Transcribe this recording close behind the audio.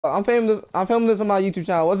I'm filming this on my YouTube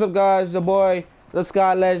channel. What's up, guys? Your boy, the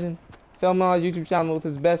Sky Legend, filming on his YouTube channel with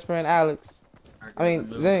his best friend Alex. I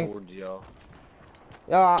mean Zing. Y'all.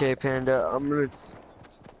 Y'all, Okay, Panda,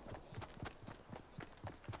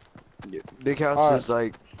 Big house alright. is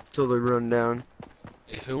like totally run down.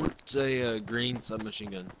 Hey, who wants a green submachine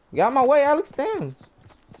gun? Get out of my way, Alex. Damn.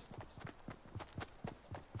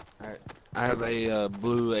 Alright. I have a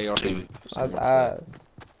blue AR-2. Nice eyes.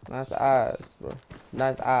 Nice eyes, bro.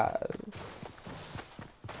 Nice eyes.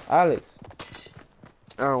 Alex.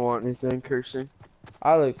 I don't want anything cursing.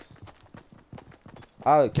 Alex.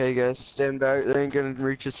 Alex. Okay, guys, stand back. They ain't gonna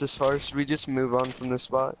reach us this far. Should we just move on from this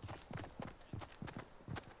spot?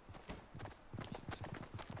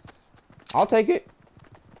 I'll take it.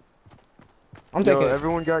 I'm taking Yo, it.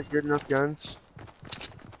 everyone got good enough guns?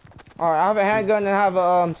 Alright, I have a handgun and have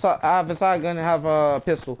a I have a side gun and have a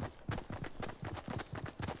pistol.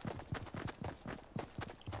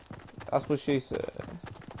 That's what she said.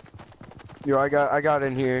 Yo, I got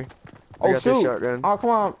in here. I Oh got shoot! this shotgun. Oh come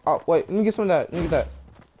on! Oh wait, let me get some of that. Let me get that.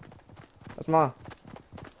 That's mine.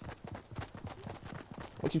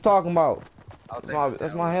 What you talking about?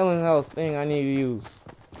 That's my healing health thing I need to use.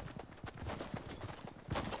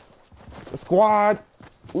 The squad.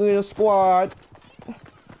 We in a squad.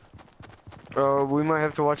 We might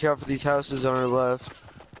have to watch out for these houses on our left.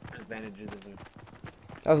 Advantages of it.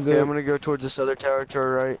 That's Okay, good. I'm gonna go towards this other tower to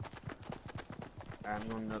our right. I'm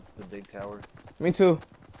going up the big tower. Me too.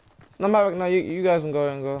 No, you guys can go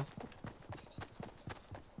ahead and go.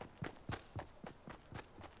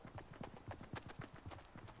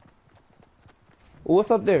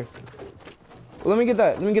 What's up there? Let me get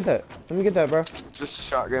that. Let me get that. Let me get that, bro. Just a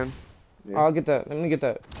shotgun. Yeah. I'll get that. Let me get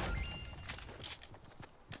that.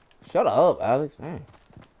 Shut up, Alex. Man,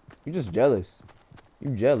 you just jealous.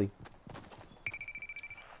 You jelly.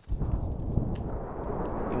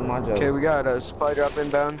 My jelly. Okay, we got a supply drop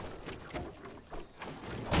inbound.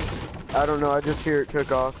 I don't know, I just hear it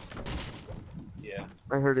took off. Yeah.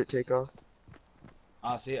 I heard it take off.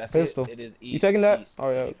 I see Pistol. it is east. You taking that? East, Oh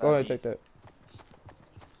yeah, go ahead and take that.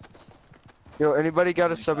 Yo, anybody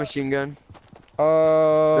got a submachine gun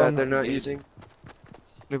that they're not using?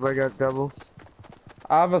 Anybody got double?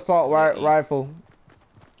 I have assault rifle.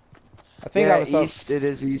 I think I Yeah, have assault. east. It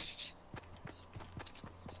is east.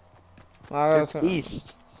 It's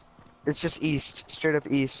east. It's just east, straight up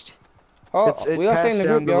east. Oh, It we gotta stay in passed the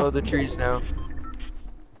down group, below yo. the trees now.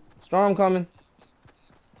 Storm coming.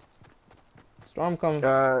 Storm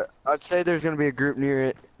coming. I'd say there's gonna be a group near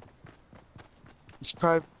it. It's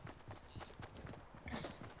probably.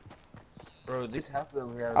 Bro, these houses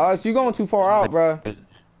over here. Alex, you going too far out, bro.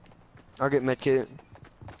 I'll get medkit.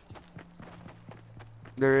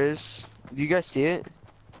 There is. Do you guys see it?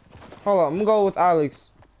 Hold on, I'm gonna go with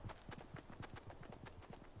Alex.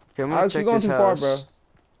 Okay, I'm gonna Alex, check you going this too house. far,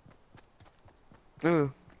 bro.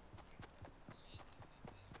 Ooh.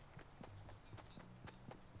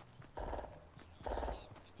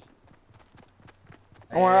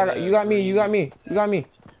 Don't worry, you got me, you got me, you got me.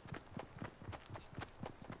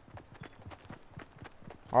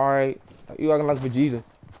 Alright, you acting like Vegeta.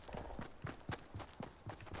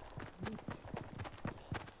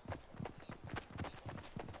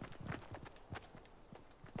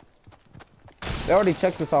 They already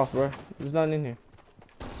checked this house, bro. There's nothing in here.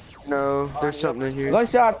 No, there's something in here.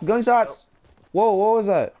 Gunshots, gunshots. Whoa, what was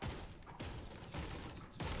that?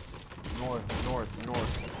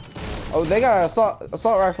 North. Oh, they got an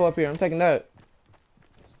assault rifle up here. I'm taking that.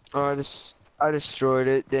 Oh, I destroyed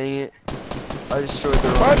it. Dang it! I destroyed the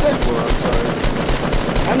wrong floor. I'm sorry.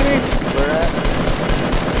 Enemy. Where at?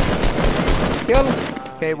 Kill him.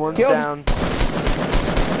 Okay, one's Kill him. down.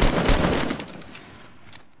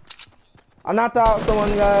 I knocked out someone,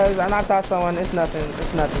 guys. I knocked out someone. It's nothing.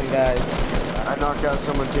 It's nothing, guys. I knocked out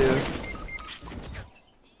someone too.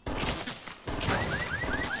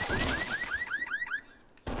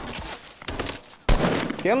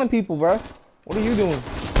 Killing people, bro. What are you doing?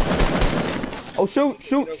 Oh, shoot,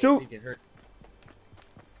 shoot, shoot.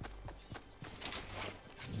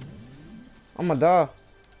 I'm gonna die.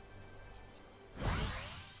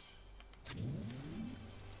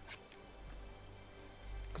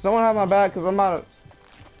 Someone have my back, cause I'm out of...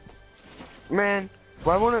 Man,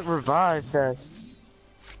 why won't it revive fast?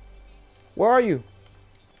 Where are you?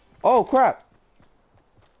 Oh, crap.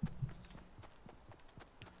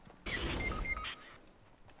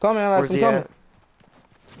 Coming, Alex, Where's I'm he coming. at?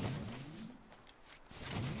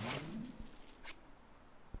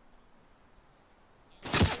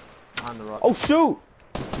 On the rock. Oh, shoot.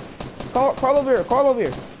 Crawl over here, crawl over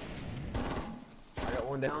here. I got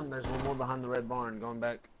one down. There's one more behind the red barn. Going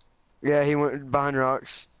back. Yeah, he went behind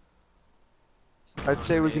rocks. I'd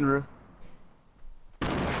say we can.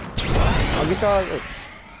 I'll get y'all.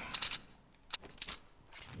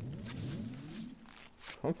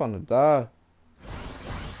 I'm finna die.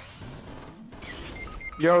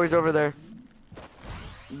 You're always over there.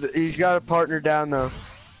 He's got a partner down though.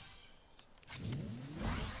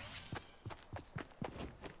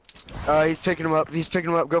 He's picking him up. He's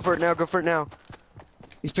picking him up. Go for it now. Go for it now.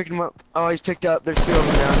 He's picking him up. Oh, he's picked up. There's two of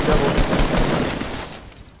them now. Double.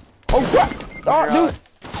 Oh crap! Oh, dude!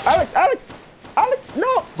 Alex,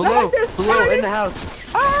 no! Below, Not like this. below, in the house.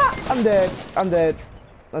 Ah! I'm dead.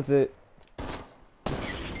 That's it.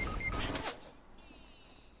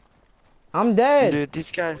 I'm dead. Dude,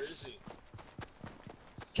 these guys.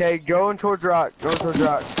 Okay, going towards rock. Going towards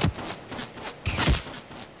rock.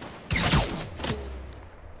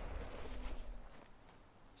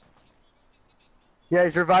 Yeah,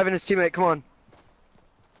 he's reviving his teammate. Come on.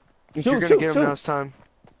 If you're gonna get him, now it's time.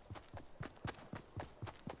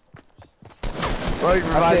 Oh, you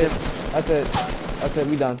revived him. That's it.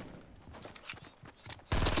 We done.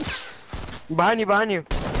 Behind you.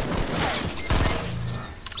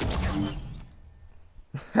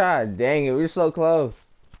 God dang it, we're so close.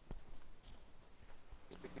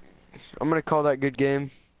 I'm gonna call that good game.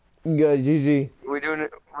 Good, GG. We doing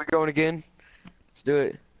it? We going again? Let's do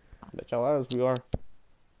it. Bet y'all ass we are.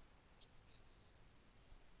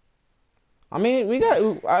 I mean,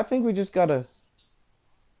 I think we just gotta.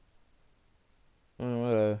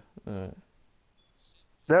 That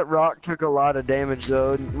rock took a lot of damage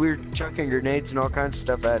though. We were chucking grenades and all kinds of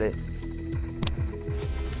stuff at it.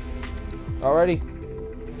 Already?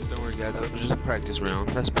 Don't worry, guys. That was just a practice round.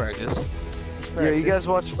 That's practice. Yeah, you guys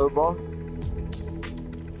watch football?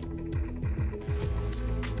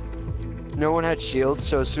 No one had shields,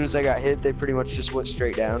 so as soon as I got hit, they pretty much just went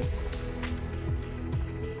straight down.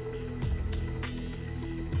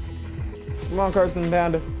 Come on, Carson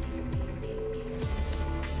Panda.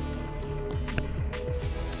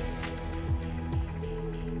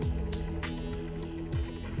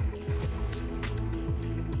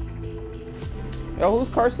 Yo, who's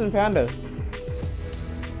Carson Panda?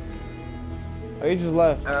 Oh, he just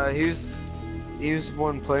left. He was the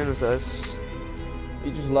one playing with us.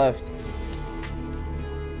 He just left.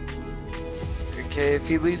 Okay, if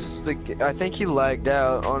he leaves I think he lagged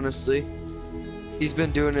out, honestly. He's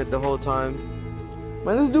been doing it the whole time.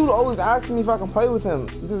 Man, this dude always asks me if I can play with him.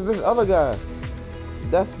 This other guy.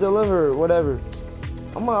 Death Deliver, whatever.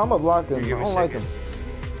 I'm gonna block him. I don't like him.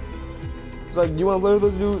 It's like, you wanna play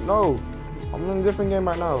with this dude? No. I'm in a different game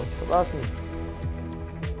right now. Stop asking me.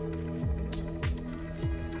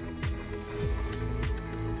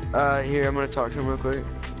 Here, I'm gonna talk to him real quick.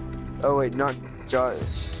 Oh wait, not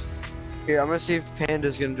Josh. Here, I'm gonna see if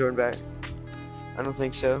Panda's gonna join back. I don't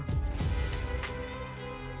think so.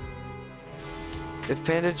 If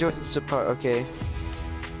Panda joins the part, okay.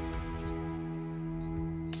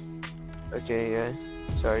 Okay, yeah.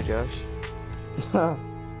 Sorry, Josh. Oh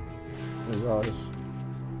gosh.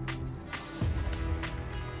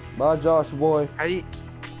 Bye, Josh, boy. How do you...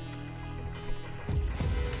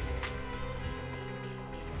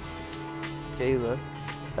 Kayla.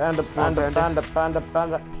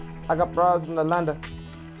 Panda. I got bras in the lander.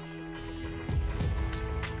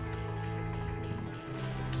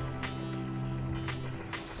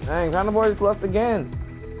 Dang, Panda boy just left again.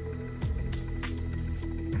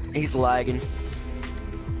 He's lagging.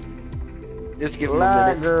 Just give him a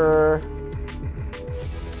minute. Lagger.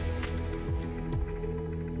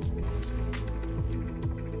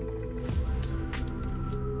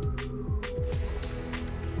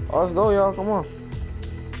 Oh, let's go, y'all. Come on.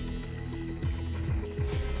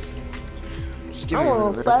 Just give I'm me a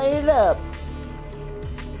gonna minute. fire it up.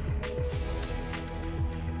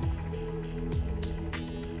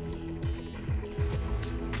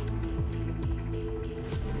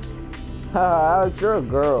 Haha, Alex, you're a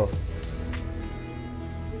girl.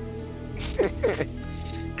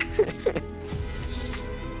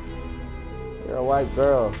 You're a white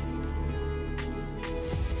girl.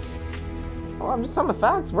 Oh, I'm just telling the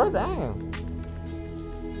facts, bro. Damn.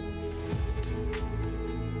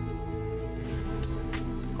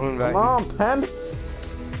 Come on, Panda.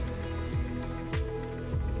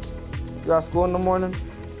 You got school in the morning?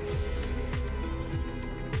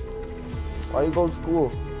 Why you go to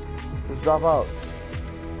school? Just drop out.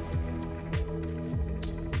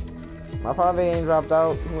 My father ain't dropped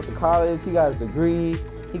out. He went to college. He got his degree.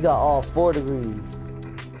 He got all 4 degrees.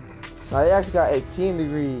 Now he actually got 18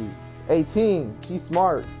 degrees. 18. He's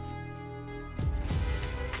smart.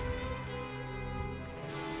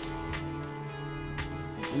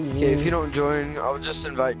 Okay, if you don't join, I'll just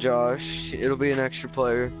invite Josh. It'll be an extra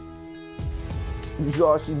player.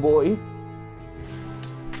 Joshy boy.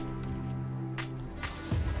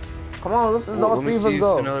 Come on, let's Well, all let me three of see us if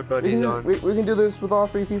go. another buddy's on. We can do this with all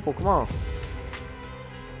 3 people. Come on.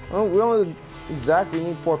 Well, we only exactly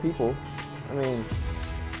need 4 people. I mean,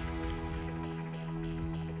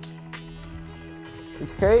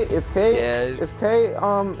 is Casey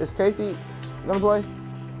gonna play?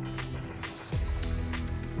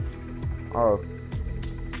 Oh.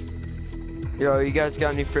 Yo, you guys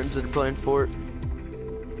got any friends that are playing Fort?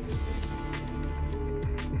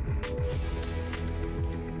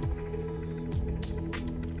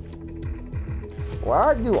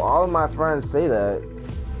 Why do all of my friends say that?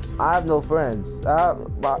 I have no friends. That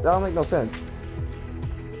don't make no sense.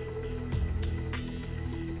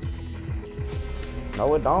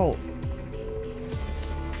 No, it don't.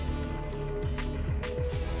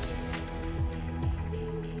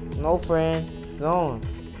 No friend zone.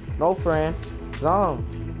 No friend zone.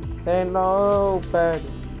 Ain't no bad.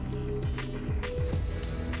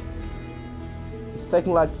 It's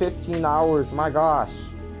taking like 15 hours. My gosh.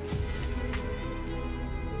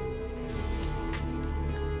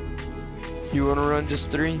 You wanna run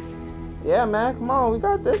just 3? Yeah, man. Come on, we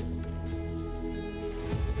got this.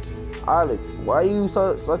 Alex, why are you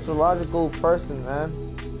such a logical person, man?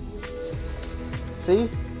 See?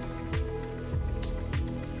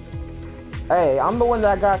 Hey, I'm the one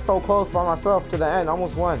that got so close by myself to the end.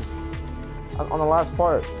 Almost won. On the last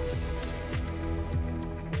part.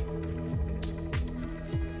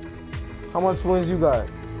 How much wins you got?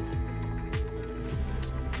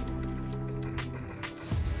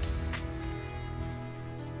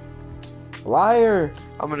 Liar!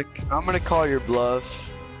 I'm gonna call your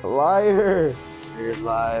bluff. Liar! You're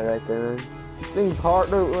lying right there. This thing's hard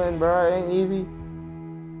to win, bro. It ain't easy.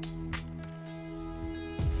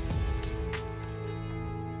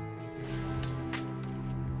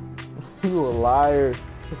 You a liar.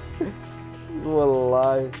 You a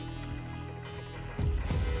liar.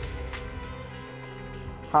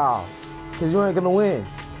 How? Cause you ain't gonna win.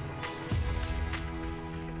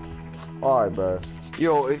 Alright, bro.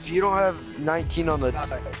 Yo, if you don't have 19 on the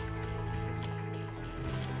die.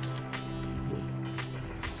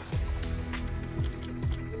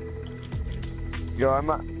 Yo,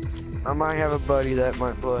 I might have a buddy that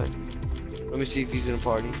might play. Let me see if he's in a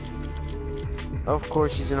party. Of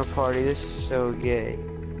course he's in a party. This is so gay.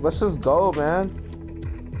 Let's just go, man.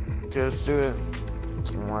 Just do it.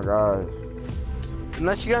 Oh my gosh.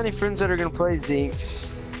 Unless you got any friends that are gonna play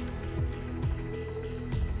Zinks.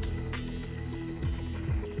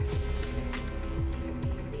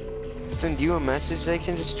 Send you a message, they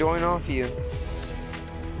can just join off you.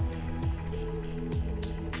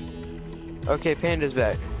 Okay, Panda's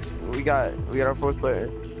back. We got our 4th player.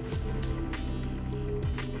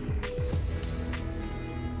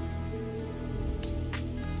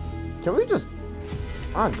 Can we just...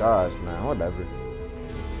 Oh my gosh, man. Whatever.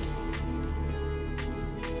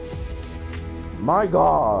 My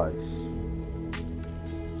gosh.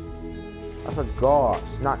 I said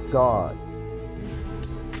gosh, not God.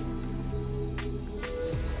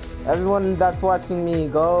 Everyone that's watching me,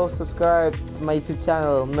 go subscribe to my YouTube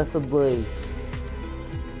channel, Mr. Boy.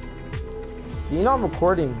 You know I'm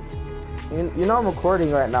recording. You know I'm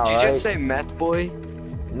recording right now, Did you right? just say Meth Boy?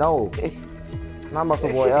 No. Not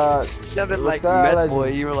Muscle Boy. Sounded like Meth Legend. Boy.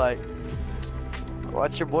 You were like,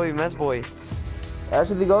 watch your boy, Meth Boy.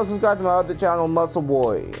 Actually, go subscribe to my other channel, Muscle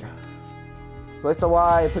Boy. Place the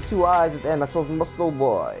Y, put 2 I's at the end. That's supposed to Muscle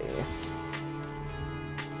Boy.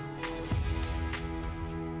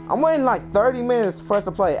 I'm waiting like 30 minutes for us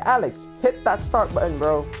to play. Alex, hit that start button,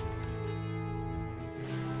 bro.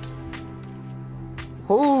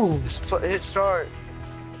 Who? Just hit start.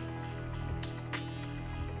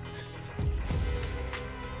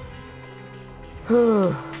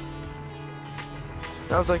 I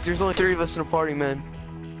was like, there's only 3 of us in a party, man.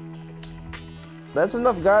 That's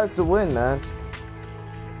enough guys to win, man.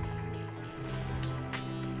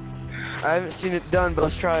 I haven't seen it done, but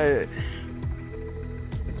let's try it.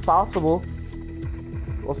 It's possible.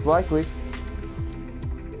 Most likely.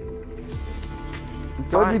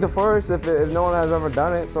 It would be the first if no one has ever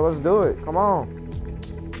done it, so let's do it. Come on.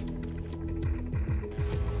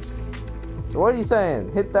 So what are you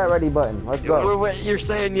saying? Hit that ready button. Let's go. Wait, you're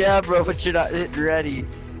saying yeah, bro, but you're not hitting ready.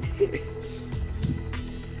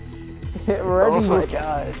 Hit ready. Oh my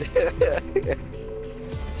god.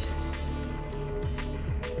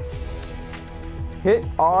 Hit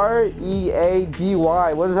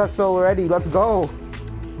R-E-A-D-Y. What does that spell already? Let's go.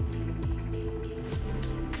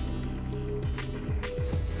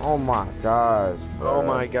 Oh my gosh, bro. Oh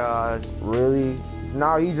my god. Really?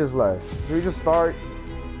 Now he just left. Should we just start?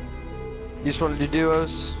 You just want to do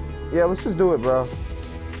duos? Yeah, let's just do it, bro.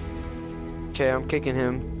 Okay, I'm kicking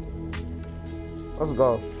him. Let's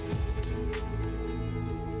go.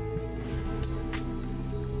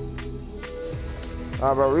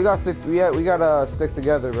 Bro, we gotta stick. We gotta stick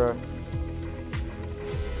together, bro.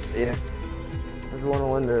 Yeah. If you want to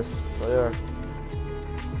win this, so yeah.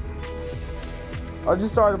 I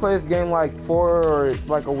just started to play this game like a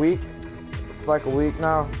week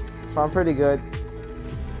now, so I'm pretty good.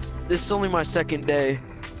 This is only my second day.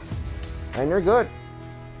 And you're good.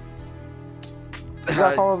 You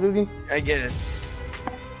got Call of Duty? I guess.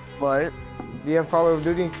 What? Do you have Call of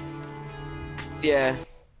Duty? Yeah.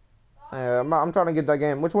 Yeah, I'm trying to get that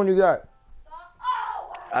game. Which one you got?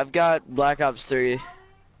 I've got Black Ops 3.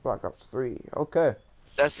 Black Ops 3. Okay.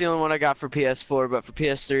 That's the only one I got for PS4, but for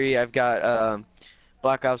PS3, I've got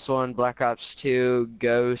Black Ops 1, Black Ops 2,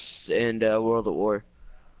 Ghosts, and World at War.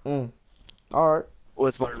 Alright.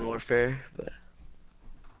 With Modern Warfare, but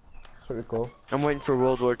Pretty cool. I'm waiting for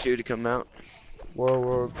World War 2 to come out. World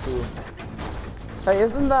War II. Hey,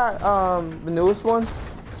 isn't that the newest one?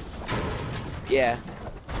 Yeah.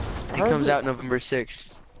 It comes out November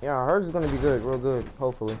 6th. Yeah, I heard it's gonna be good, real good,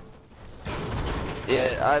 hopefully.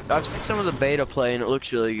 Yeah, I've seen some of the beta play and it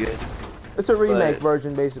looks really good. It's a remake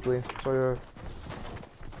version, basically. So yeah.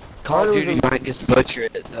 Call of Duty might just butcher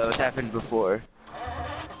it though. It's happened before.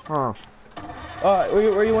 Huh. Alright,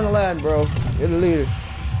 where you want to land, bro? You're the leader.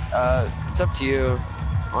 It's up to you.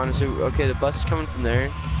 Honestly, okay, the bus is coming from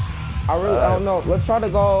there. I don't know. Let's try to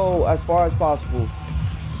go as far as possible.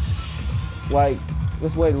 Like,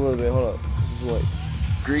 let's wait a little bit. Hold up. Just wait.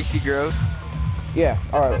 Greasy Grove? Yeah,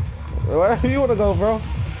 alright. Wherever you want to go, bro.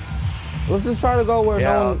 Let's just try to go where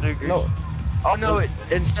no one... Oh no,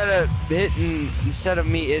 instead of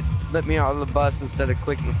me, it let me out of the bus instead of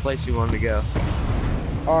clicking the place you wanted to go.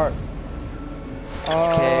 Alright.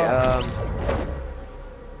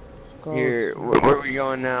 Okay, here, where are we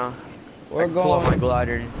going now? We're going... pull up my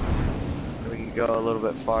glider. We can go a little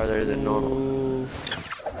bit farther than normal.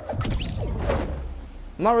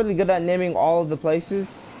 I'm not really good at naming all of the places.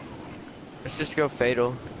 Let's just go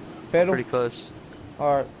Fatal. Fatal? Pretty close.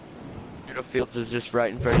 Alright. Fatal Fields is just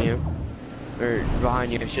right in front of you. Or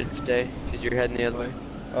behind you, I should say, because you're heading the other way.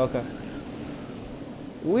 Okay.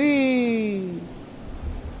 Whee!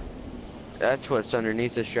 That's what's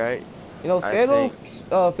underneath us, right? You know, Fatal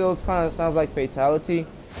Fields kind of sounds like Fatality.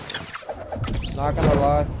 Not gonna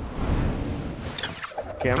lie.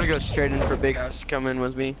 Okay, I'm gonna go straight in for Big House to come in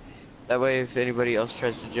with me. That way, if anybody else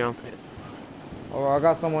tries to jump it. Oh, I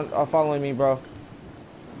got someone following me, bro.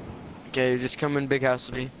 Okay, just come in Big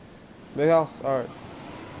House with me. Big house? Alright.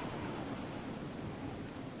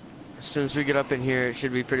 As soon as we get up in here, it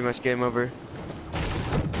should be pretty much game over.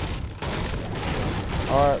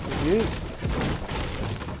 Alright, you.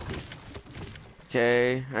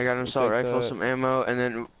 Okay, I got an assault rifle, some ammo, and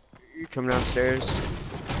then you come downstairs.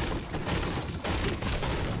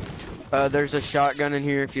 There's a shotgun in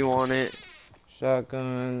here if you want it.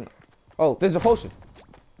 Shotgun. Oh, there's a potion.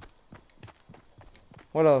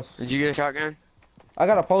 What else? Did you get a shotgun? I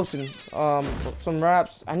got a potion. Some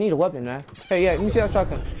wraps. I need a weapon, man. Hey, yeah, let me see that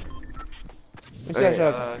shotgun. Let me see that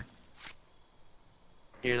shotgun.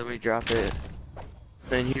 Here, let me drop it.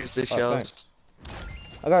 And here's the shells. Thanks.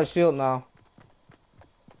 I got a shield now.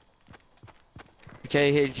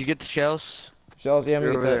 Okay, hey, did you get the shells? Shells, yeah, let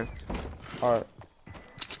me get over that. Alright.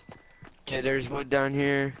 Okay, there's wood down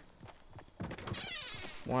here.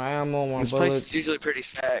 More ammo, more this bullets. place is usually pretty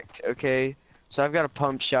stacked, okay? So I've got a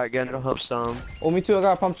pump shotgun, it'll help some. Oh, me too, I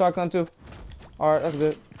got a pump shotgun too. Alright, that's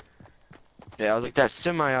good. Yeah, I was like, that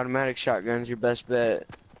semi-automatic shotgun's your best bet.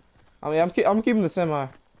 I mean, I'm keeping the semi.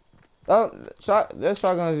 That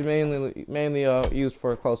shotgun is mainly used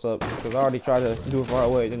for close up because I already tried to do it far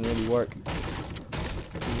away, it didn't really work.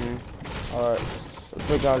 Alright, let's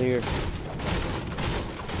break out of here.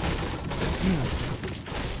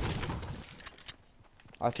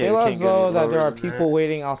 I feel as though that there are people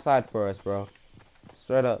waiting outside for us, bro.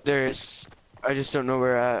 Straight up. There is. I just don't know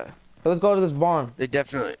where at. Let's go to this barn. They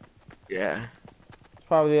definitely. Yeah. There's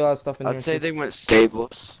probably a lot of stuff in there. I'd say they went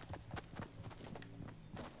stables.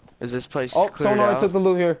 Is this place cleared someone already took the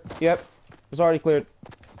loot here. Yep. It's already cleared.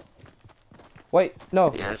 Wait,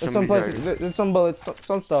 no. Yeah, there's some places. There's some bullets.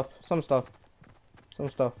 Some stuff.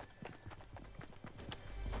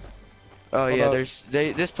 Oh yeah, there's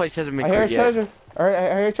this place hasn't been cleared yet. I hear treasure. Alright,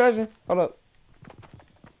 I hear treasure. Hold up.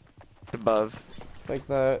 Above. Like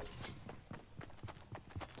that.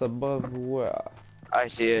 It's above where? I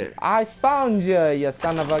see it. I found you, you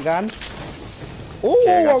son of a gun. Ooh,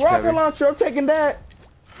 Okay, I got a you rocket covered. launcher. I'm taking that.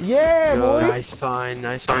 Yeah, Yo, boy. nice find,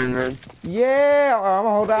 man. Yeah, I'm gonna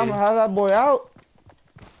hold out. I'm Okay. gonna have that boy out.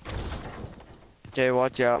 Okay,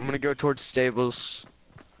 watch out. I'm gonna go towards stables.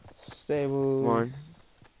 Come Stables. on,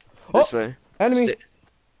 Oh, this way. enemy.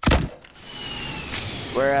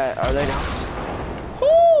 Where at? Are they now?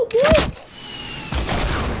 Woo, boy.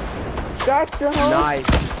 Gotcha, huh? Nice.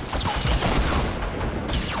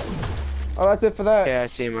 Oh, that's it for that. Yeah, I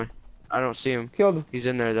see him. I don't see him. Killed him. He's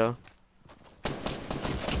in there though.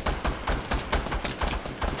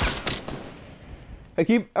 I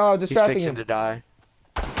keep He's distracting fixing him. to die.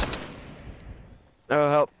 Oh,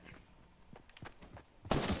 help.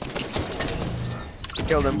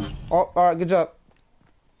 Killed him. Oh, all right, good job.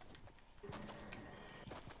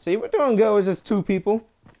 See, we're doing good with just 2 people.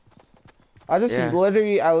 I Yeah.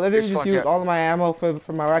 literally Just just watch used out. all of my ammo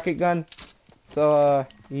for my rocket gun. So,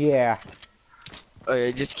 yeah.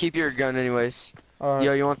 Okay, just keep your gun anyways. All Yo,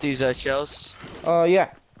 right. you want these shells? Yeah.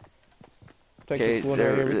 Take Okay, this wood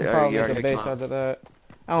right here. We can you probably make already a base come out. out of that.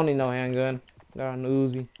 I don't need no handgun. They're on the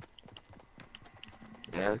Uzi.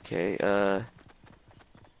 Yeah, okay,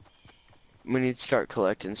 we need to start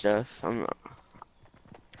collecting stuff.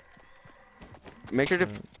 Make sure to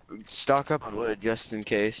stock up on wood just in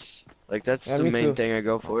case. Like, that's Yeah, the me main too. thing I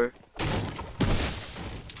go for.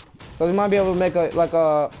 So we might be able to make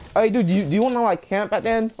Hey, dude, do you want to like camp at the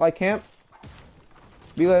end? Like camp?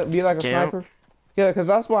 Be like a Camp? sniper? Yeah, cause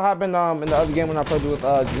that's what happened in the other game when I played with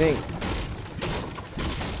Zinc.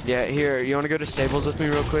 Yeah, here, you want to go to stables with me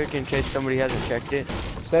real quick in case somebody hasn't checked it?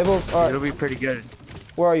 Stables. All right. It'll be pretty good.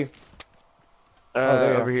 Where are you? There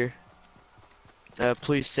you Over are. here.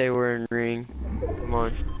 Please say we're in ring. Come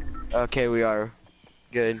on. Okay, we are.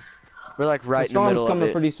 Good. We're like right in the storm's middle of coming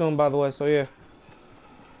it. pretty soon, by the way. So yeah.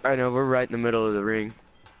 I know, we're right in the middle of the ring.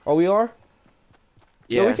 Oh, we are.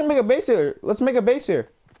 Yeah. Yo, we can make a base here. Let's make a base here.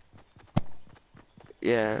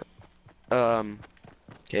 Yeah.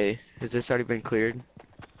 Okay. Has this already been cleared?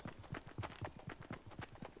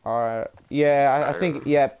 All right. Yeah, I think.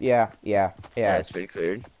 Yep. Yeah. It's been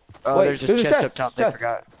cleared. Oh, Wait, there's this chest up top. They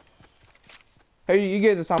forgot. Hey, you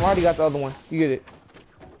get it this time. I already got the other one. You get it.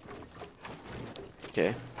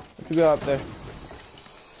 Okay. What you got up there?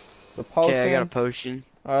 The potion. Okay, I got a potion.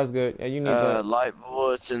 Oh, that's good. Yeah, you need that. Light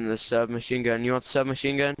bullets and the submachine gun. You want the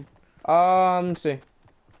submachine gun? Let me see.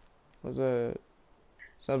 What's a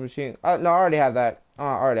submachine? No, I already have that. I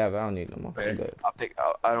already have it. I don't need no more. I'm Okay. good.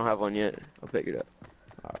 I don't have one yet. I'll pick it up.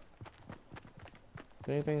 Is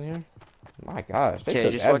there anything in here? My gosh. They Okay,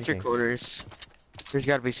 took just watch your everything. corners. There's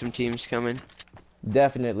got to be some teams coming.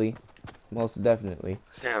 Definitely. Most definitely.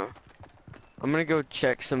 Yeah. I'm gonna go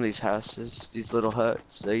check some of these houses, these little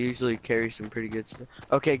huts. They usually carry some pretty good stuff.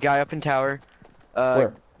 Okay, guy up in tower.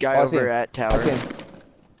 Where? Guy Oh, I see over him. at I tower. see him.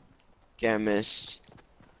 Yeah, I missed.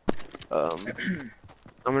 I'm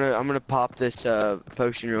gonna pop this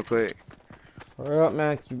potion real quick. Hurry up,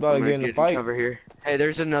 man, 'cause we about I'm to get in the in fight. cover here. Hey,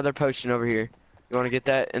 there's another potion over here. You want to get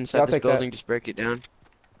that Yeah, inside I'll this take building? that. Just break it down.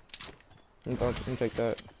 Let me take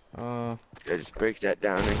that. Yeah, just break that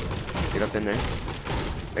down and get up in there.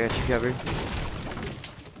 I got you covered.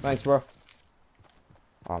 Thanks, bro.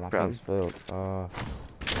 Oh, my Problem. thing's filled.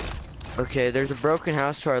 Okay, there's a broken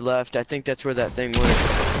house to our left. I think that's where that thing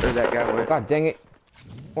went, or that guy went. God dang it.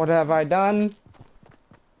 What have I done?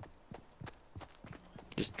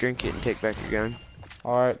 Just drink it and take back your gun.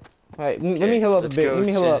 Alright. Hey, let Okay, me heal up a let's bit. go Let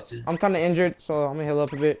me heal up. to- I'm kind of injured, so I'm gonna heal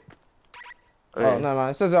up a bit. Okay. Oh, no,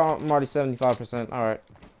 it says I'm already 75%. Alright.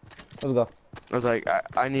 Let's go. I was like,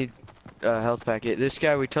 I need a health packet. This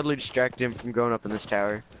guy, we totally distracted him from going up in this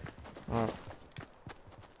tower. Alright.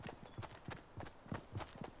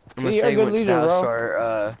 I'm gonna See, you're say a he good went to the leader, house bro.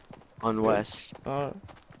 or, on west. Alright.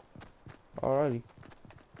 Alrighty.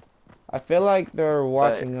 I feel like they're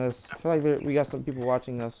watching us. I feel like we got some people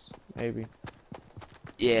watching us. Maybe.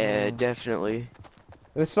 Yeah, definitely.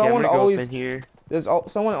 There's Okay, I'm someone gonna go always. up in here. There's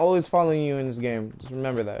someone always following you in this game. Just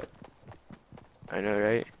remember that. I know,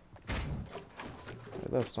 right? I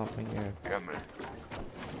left something here. Here, I'm gonna...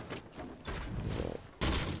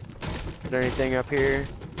 Is there anything up here?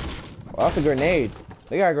 Oh, that's a grenade.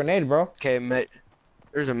 They got a grenade, bro. Okay,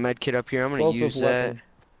 there's a med kit up here. I'm gonna Explosive use that. weapon.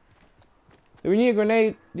 Do we need a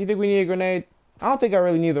grenade? Do you think we need a grenade? I don't think I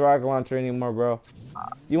really need the rocket launcher anymore, bro.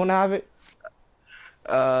 You wanna have it?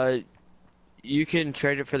 You can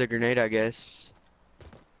trade it for the grenade, I guess.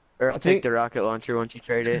 Or I'll I take think- the rocket launcher once you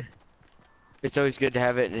trade it. It's always good to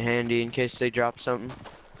have it in handy in case they drop something.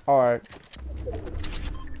 Alright.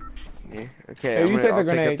 Here. Okay, Hey, you take the I'll pick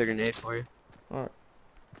grenade. up the grenade for you. Alright.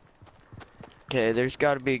 Okay, there's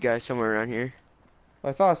got to be a guy somewhere around here.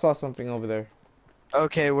 I thought I saw something over there.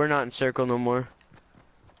 Okay, we're not in circle no more.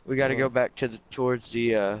 We gotta go back to towards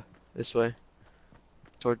the this way,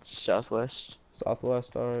 towards southwest.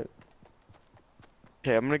 Southwest, alright.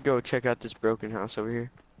 Okay, I'm gonna go check out this broken house over here.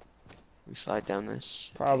 We slide down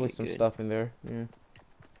this. Probably Okay, some good. stuff in there. Yeah.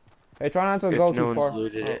 Hey, try not to If go no too one's far.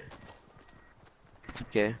 looted it.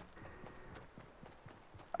 Okay.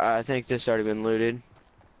 I think this already been looted.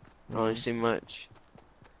 I don't really see much.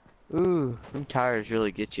 Ooh, them tires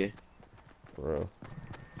really get you. Bro.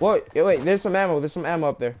 What? Yeah, wait, there's some ammo. There's some ammo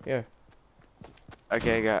up there. Yeah.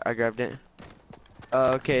 Okay, I grabbed it.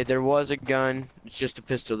 Okay, there was a gun. It's just a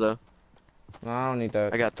pistol though. No, I don't need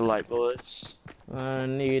that. I got the light bullets. I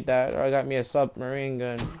need that. I got me a submarine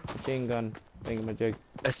gun. Machine gun. Thingamajig.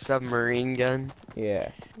 A submarine gun. Yeah.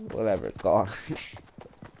 Whatever it's called.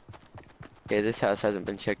 Okay, this house hasn't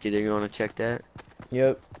been checked either. You wanna check that?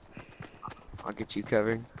 Yep. I'll get you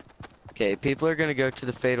covered. Okay, people are gonna go to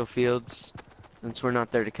the fatal fields since we're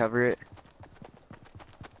not there to cover it.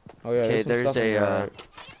 Oh yeah. Okay, there's there's some stuff in there, a right?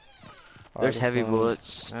 there's Alright, heavy some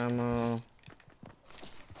bullets. Ammo.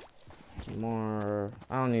 More.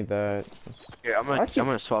 I don't need that. Here, I'm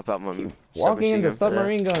gonna swap out my Walking submachine into gun for that.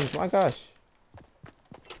 submarine guns. My gosh.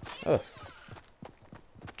 Ugh.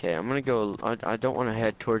 Okay, I'm gonna go. I don't want to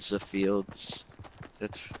head towards the fields.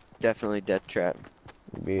 That's definitely death trap.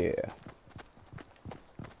 Yeah.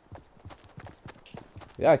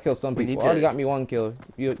 You gotta kill some We people. need I already to- got me one kill.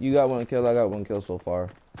 You got one kill. I got one kill so far.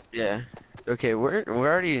 Yeah. Okay, we're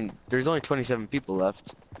already in. There's only 27 people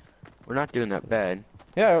left. We're not doing that bad.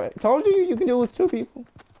 Yeah, I told you you can do it with 2 people.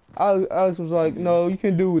 Alex was like, no, you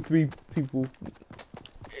can do it with 3 people.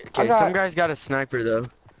 Okay, some guys got a sniper though.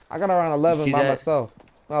 I got around 11 see by that? myself.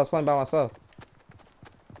 I was playing by myself.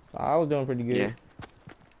 So I was doing pretty good. Yeah.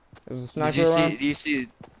 There's a Did sniper you see? around. Do you see?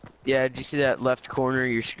 Yeah. Did you see that left corner of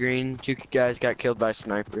your screen? 2 guys got killed by a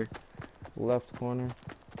sniper Left corner.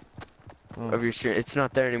 Oh. of your screen. It's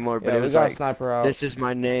not there anymore, but Yeah, it we was got a like, sniper out. "This is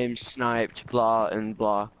my name, sniped, blah and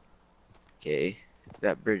blah." Okay,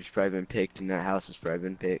 that bridge's probably been picked, and that house has probably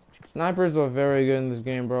been picked. Snipers are very good in this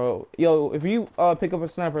game, bro. Yo, if you pick up a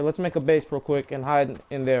sniper, let's make a base real quick and hide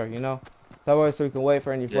in there, you know? That way so we can wait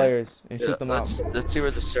for any players and shoot them out. Let's see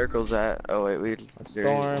where the circle's at. Oh wait, there is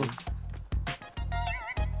Storm. one.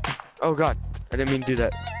 Oh god, I didn't mean to do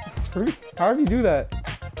that. How did you do that?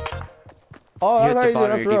 Oh, You hit that's the how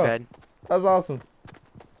bottom you of do your it. That's real. D-pad. That's awesome.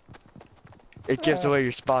 It gives away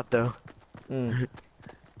your spot though. Mm.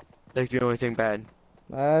 Like the only thing bad.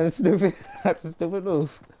 That's stupid. That's a stupid move.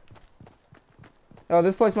 Oh,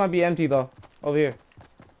 this place might be empty though. Over here.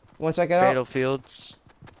 You wanna check it out? Fatal Fields.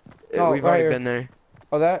 No, We've right already here. been there.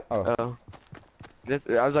 Oh, that? Oh. Oh.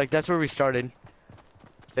 I was like, that's where we started.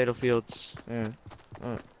 Fatal Fields. Yeah.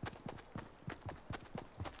 Alright.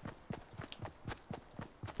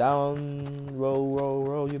 Down,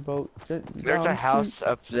 row your boat. There's a house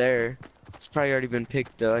up there. It's probably already been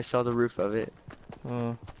picked though. I saw the roof of it.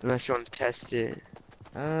 Unless you want to test it.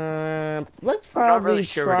 Let's I'm not really probably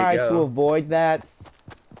sure where to try go. to avoid that.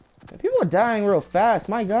 People are dying real fast.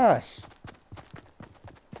 My gosh.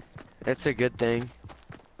 That's a good thing.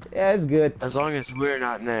 Yeah, it's good. As long as we're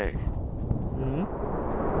not next.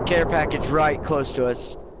 Mm-hmm. Care package right close to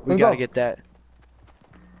us. We Let's gotta go. get that.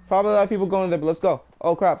 Probably a lot of people going there, but let's go.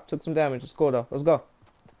 Oh crap, took some damage. Let's go though. Let's go.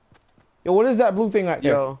 Yo, what is that blue thing right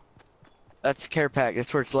there? Yo, that's care pack.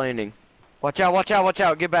 That's where it's landing. Watch out! Watch out! Watch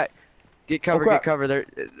out! Get back! Get cover! crap. Get cover!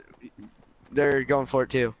 They're going for it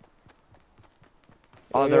too.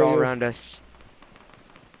 Oh, Yo, they're yo, all yo. around us.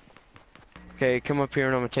 Okay, come up here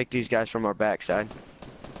and I'm gonna take these guys from our backside.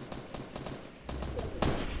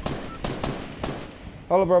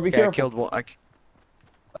 Hold up, bro. Be Okay, I careful. killed one.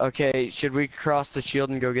 Okay, should we cross the shield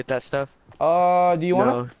and go get that stuff? Do you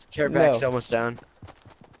wanna? No, care pack's No. almost down.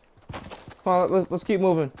 Come on, let's keep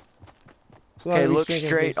moving. Okay, look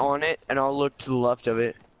straight on it, and I'll look to the left of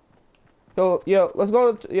it. Yo, let's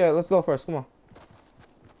go. Yeah, let's go first. Come on.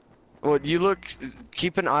 Well, you look.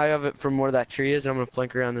 Keep an eye of it from where that tree is, and I'm gonna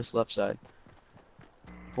flank around this left side.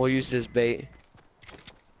 We'll use this bait.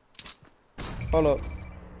 Hold up.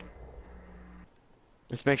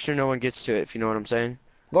 Let's make sure no one gets to it, if you know what I'm saying.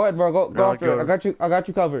 Go ahead, bro. Go No, after it. I got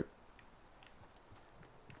you covered.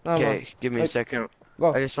 Never Okay, mind. give me a second.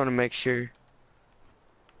 Go. I just want to make sure.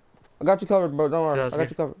 I got you covered, bro. Don't worry. I got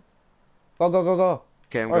you covered. Go.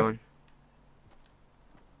 Okay, I'm Alright. going.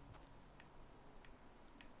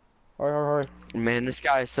 Hurry. Man, this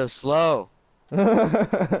guy is so slow.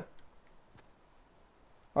 Oh,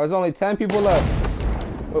 there's only 10 people left.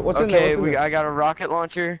 What's in there? Okay, What's in there? I got a rocket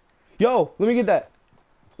launcher. Yo, let me get that.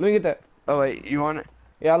 Oh wait, you want it?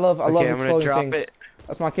 Yeah, I love Okay, I'm gonna exploding drop things. it.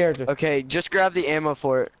 That's my character. Okay, just grab the ammo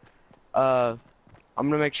for it. I'm I'm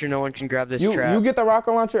gonna make sure no one can grab this You trap. get the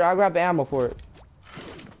rocket launcher. I'll grab the ammo for it.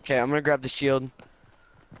 Okay, I'm gonna grab the shield.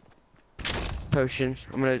 Potion.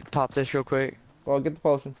 I'm gonna pop this real quick. Well, get the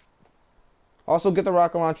potion. Also, get the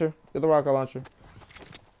rocket launcher. Get the rocket launcher.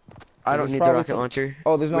 I don't need the rocket launcher.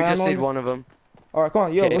 Oh, there's no We ammo. just need one of them. All right, come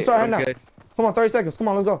on, yo, Okay, let's start heading I'm now. good. Come on, 30 seconds. Come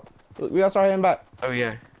on, let's go. We gotta start heading back. Oh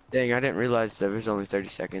yeah. Dang, I didn't realize there was only 30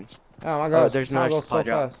 seconds. Oh my gosh. there's no supply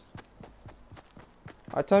drop. All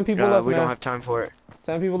right, 10 people left, we man. don't have time for it.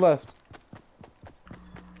 10 people left.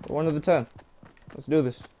 One of the 10. Let's do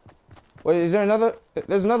this. Wait, is there another?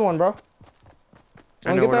 There's another one, bro.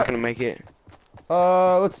 I know we're not gonna make it.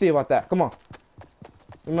 Let's see about that. Come on.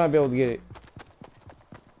 We might be able to get it.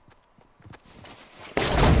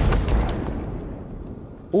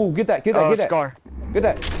 Ooh, get that, get that, get that. Scar. Get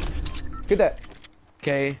that. Get that.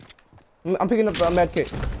 Okay. I'm picking up the med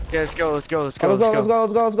kit. Yeah, let's go, let's go, let's Oh, go, let's go.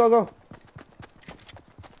 Let's go.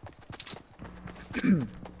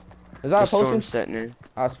 Is that a Storm potion? setting in.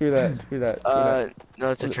 Ah, screw that.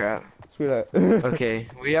 No, it's a trap. Screw that. Okay,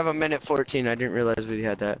 we have a minute 14. I didn't realize we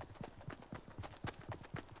had that.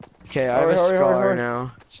 Okay, I have a scar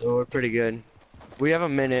now, so we're pretty good. We have a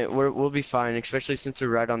minute. We'll be fine, especially since we're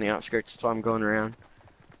right on the outskirts. That's why I'm going around.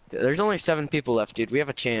 There's only 7 people left, dude. We have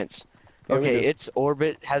a chance. Yeah, okay, its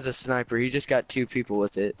orbit has a sniper. He just got 2 people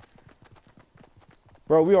with it.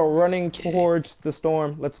 Bro, we are running towards the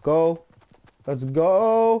storm. Let's go. Let's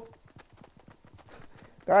go.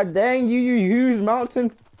 God dang you huge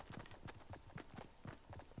mountain.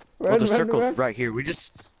 Well, the circle's right here. We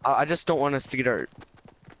just, I just don't want us to get our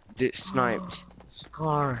sniped.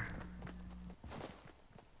 Scar.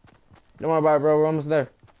 Don't worry about it, bro. We're almost there.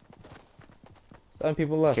 7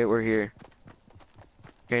 people left. Okay, we're here.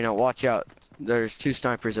 Okay, now watch out. There's 2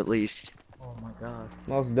 snipers at least. Oh my god.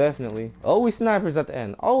 Most definitely. Always snipers at the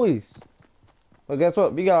end. Always. But guess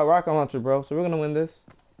what? We got a rocket launcher, bro. So we're gonna win this.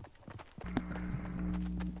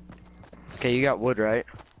 Okay, you got wood, right?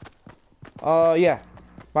 Yeah.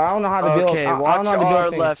 But I don't know how to build. Okay, I watch don't know how to build our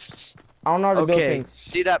things. left. I don't know how to build Okay, things.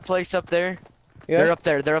 see that place up there? Yeah. They're up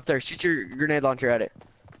there. They're up there. Shoot your grenade launcher at it.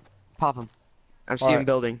 Pop them. I see him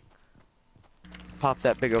building. Pop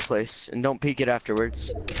that big old place, and don't peek it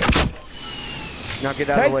afterwards. Now get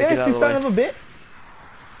out of the way. Get out of the way. Son of a bit.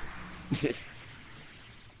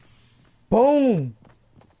 Boom.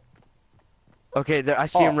 Okay, I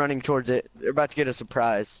see him running towards it. They're about to get a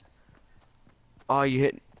surprise. Oh, you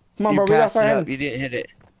hit. Come on, you bro. We gotta passed start it up. heading. You didn't hit it.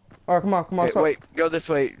 All right, come on. Okay, wait, go this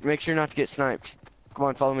way. Make sure not to get sniped. Come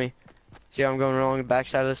on, follow me. See how I'm going along the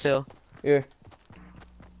backside of this hill? Yeah.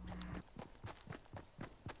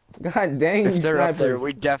 God dang, If they're snipers. up there,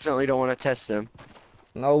 we definitely don't want to test them.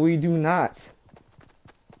 No, we do not.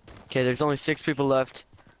 Okay, there's only 6 people left,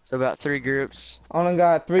 so about 3 groups. I only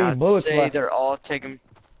got 3 I'd bullets say left. they're all taking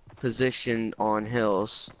position on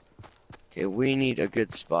hills. Okay, we need a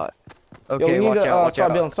good spot. Okay, we need watch to, out, watch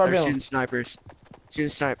start out. building, start They're building. shooting snipers. Shooting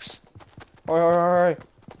snipes. Alright.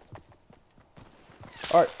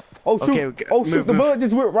 Alright. Oh shoot! Okay, Oh shoot! The bullet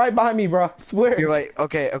just went right behind me, bro. I swear. Here, wait.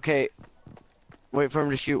 Okay. Wait for him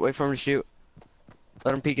to shoot. Wait for him to shoot.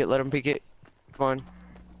 Let him peek it. Let him peek it. Come on.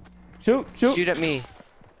 Shoot! Shoot at me.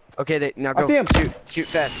 Okay, now go. I see him. Shoot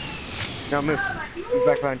fast. Now move. Move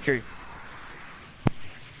back behind the tree.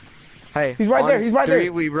 Hey. He's right there. He's right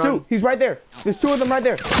there. We run. Shoot! He's right there. There's 2 of them right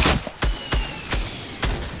there.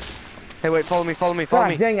 Hey, wait. Follow me. Follow me. Follow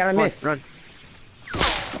me. Dang it! I missed. Run.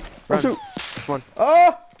 Oh Run. shoot! Come on.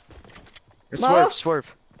 Oh! Swerve.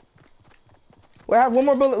 Swerve. We have 1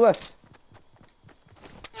 more bullet left.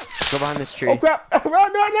 Go behind this tree. Oh crap!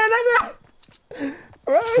 Run!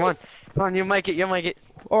 Run! Come on, you'll make it.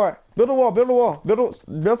 Alright, build a wall,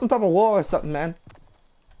 build some type of wall or something, man.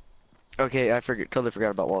 Okay, I totally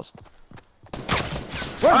forgot about walls.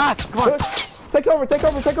 Run! Ah, come on. Take over.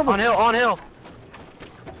 On hill.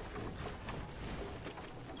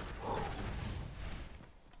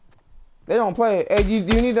 They don't play. Hey, you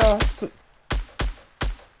need a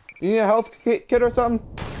health kit or something?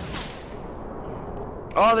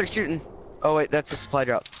 Oh, they're shooting. Oh wait, that's a supply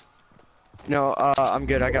drop. No, I'm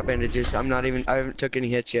good. I got bandages. I haven't took any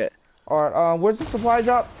hits yet. Alright, where's the supply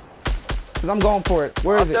drop? Cause I'm going for it.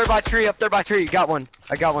 Where is it? Up there by tree. Got one.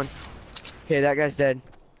 I got one. Okay, that guy's dead.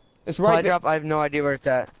 It's supply right there. drop. I have no idea where it's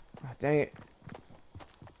at. Oh, dang it.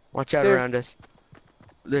 Watch out around us.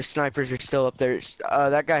 Their snipers are still up there.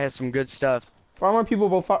 That guy has some good stuff. 5 more people,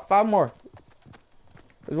 but 5 more.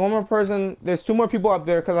 There's 1 more person. There's 2 more people up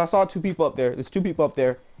there because I saw 2 people up there. There's 2 people up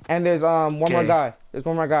there, and there's 1 more guy. There's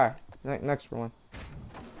 1 more guy. Next one.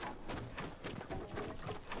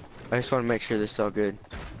 I just want to make sure this is all good.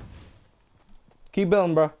 Keep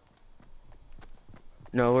building, bro.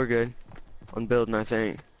 No, we're good. on building, I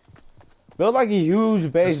think. Build like a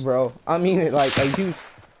huge base, bro. I mean it like a huge.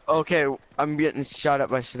 Okay, I'm getting shot at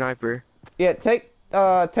by sniper. Yeah, take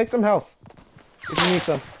some health if you need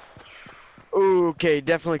some. Ooh, okay,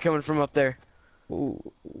 definitely coming from up there. Ooh.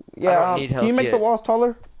 I Yeah, don't need can you health make yet. the walls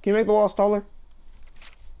taller? Can you make the walls taller?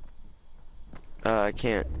 I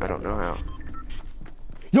can't. I don't know how.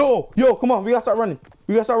 Yo, come on, we gotta start running.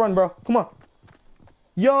 We gotta start running, bro. Come on.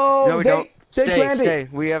 Yo, No, we don't. they Stay, planned stay.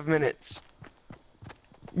 it. We have minutes.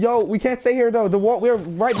 Yo, we can't stay here though. The wall, we're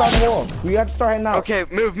right by the wall. We have to start heading out. Okay,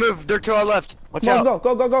 move. They're to our left. Watch Come on, out.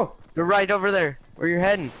 go. They're right over there. Where you're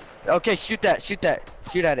heading. Okay, shoot that. Shoot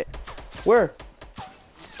at it. Where?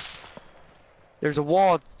 There's a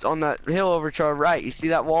wall on that hill over to our right. You see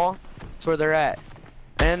that wall? That's where they're at.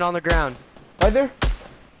 And on the ground. Right there?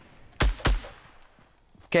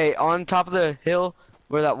 Okay, on top of the hill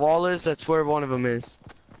where that wall is, that's where one of them is.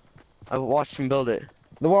 I watched him build it.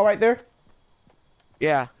 The wall right there?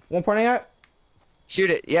 Yeah. One pointing at? Shoot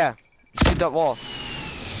it, yeah. Shoot that wall.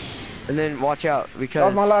 And then watch out,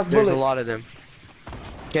 because my last there's bullet. a lot of them.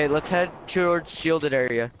 Okay, let's head towards shielded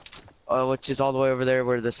area. Which is all the way over there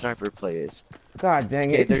where the sniper play is. God dang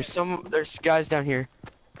Okay, it. there's guys down here.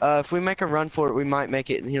 If we make a run for it, we might make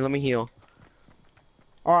it. Here, let me heal.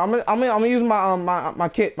 Alright, I'm gonna use my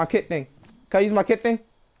kit thing. Can I use my kit thing?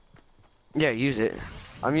 Yeah, use it.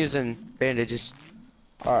 I'm using bandages.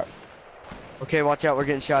 Alright. Okay, watch out, we're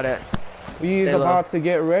getting shot at. We's Stay low. about to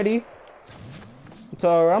get ready to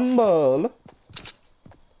rumble.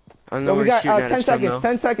 I don't Yo, know we where got he's shooting at 10 us from, seconds, though.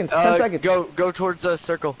 10 seconds, 10 seconds. Go towards the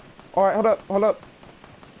circle. Alright, hold up.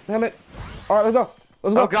 Damn it. Alright, let's go.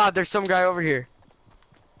 Oh god, there's some guy over here.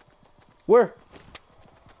 Where?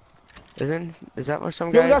 Is that where some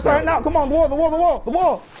Yo, guy we gotta is? start now. Come on, the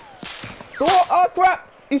wall. Oh crap.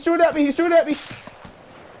 He shooting at me.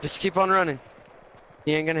 Just keep on running.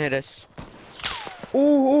 He ain't gonna hit us.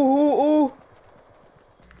 Ooh.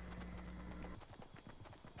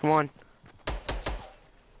 Come on.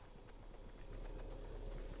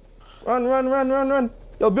 Run.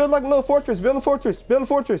 Yo, build like a little fortress. Build a fortress.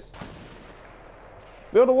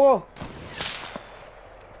 Build a wall.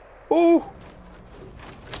 Ooh.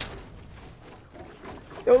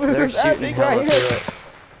 Yo, They're this is shooting epic hella right through here. it.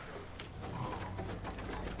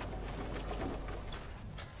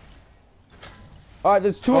 Alright,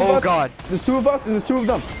 there's two of us. Oh god. There's two of us and there's two of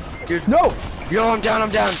them. Dude. No! Yo, I'm down.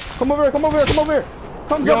 Come over here. Come, Yo,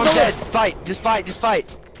 come I'm dead. Fight. Just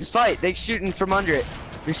fight. They shooting from under it.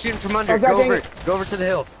 They're shooting from under it. Go over it. Go over to the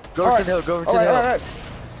hill. Go over to the hill. Alright.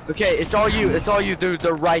 Okay, it's all you, dude.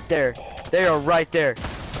 They're right there. They are right there.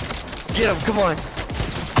 Get them, come on.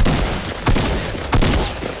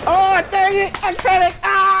 Oh, dang it! I cut it!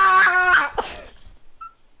 Ah!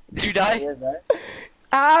 Did you die?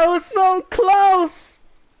 I was so close!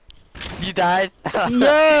 You died?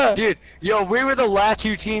 Yeah! Dude, yo, we were the last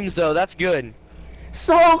two teams, though. That's good.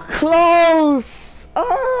 So close!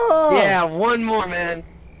 Oh! Yeah, one more, man.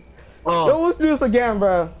 Oh. Yo, let's do this again,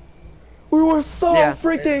 bro. We were so Yeah.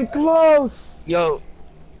 freaking close! Yo,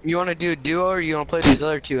 you want to do a duo, or you want to play these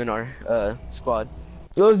other two in our squad?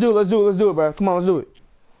 Yo, let's do it, bro. Come on, let's do it.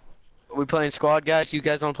 Are we playing squad, guys? You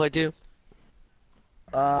guys want to play too?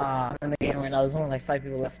 I'm in the game right now. There's only like 5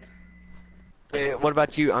 people left. Hey, what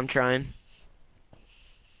about you? I'm trying.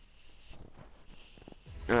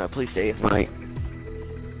 Please say it's Mike.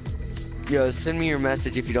 Yo, send me your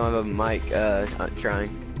message if you don't have a mic. I'm trying.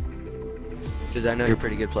 Because I know you're a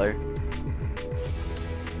pretty good player.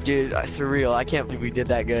 Dude, surreal. I can't believe we did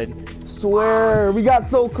that good. Swear, we got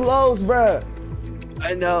so close, bro.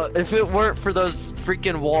 I know. If it weren't for those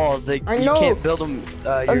freaking walls, you know. can't build them.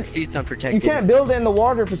 Your feet's unprotected. You can't build it in the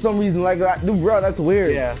water for some reason. Like, dude, bro, that's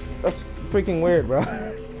weird. Yeah. That's freaking weird, bro.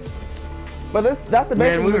 But that's the best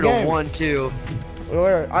Man, of we the would game. have won too.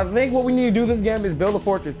 I think what we need to do this game is build a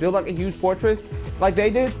fortress. Build like a huge fortress, like they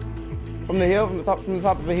did, from the hill, from the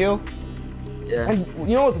top of the hill. Yeah. And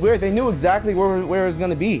you know what's weird? They knew exactly where it was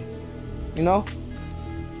gonna be. You know?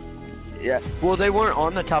 Yeah. Well, they weren't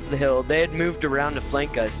on the top of the hill. They had moved around to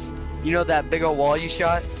flank us. You know that big old wall you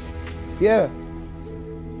shot? Yeah.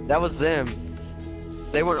 That was them.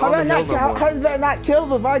 They weren't How on the did, hill that, no how, more. how did that not kill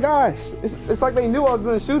them? My gosh, it's like they knew I was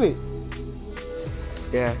gonna shoot it.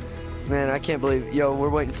 Yeah. Man, I can't believe. Yo, we're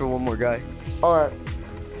waiting for one more guy. All right.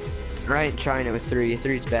 I ain't trying it with three.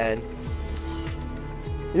 Three's bad.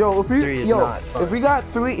 Yo, Three is not fun. if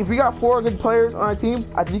we got 4 good players on our team,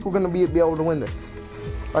 I think we're gonna be able to win this.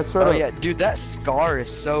 Like straight Oh up. yeah, dude, that Scar is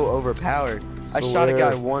so overpowered. I shot a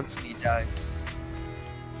guy once and he died.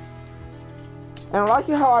 And I like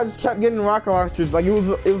how I just kept getting rocket launchers. Like it was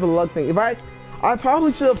a luck thing. I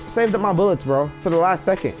probably should have saved up my bullets, bro, for the last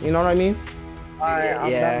second. You know what I mean? Alright,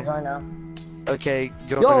 I'm Yeah. done now. Okay,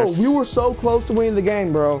 join Yo, us. we were so close to winning the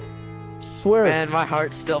game, bro. Swear. Man, my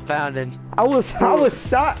heart's still pounding. I was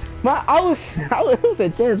shot. I was it was a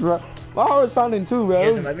chance, bro. My heart was pounding too, bro. You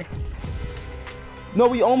guys invite me? No,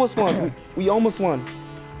 we almost won. we almost won.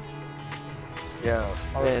 Yeah,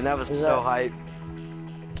 man, that was so hype.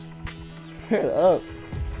 Straight up.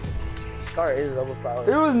 Scar is overpowered.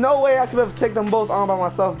 There was no way I could have taken them both on by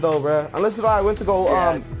myself, though, bro. Unless if I went to go,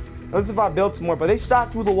 unless if I built some more. But they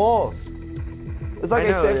shot through the walls. It's like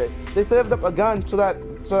they saved up a gun so that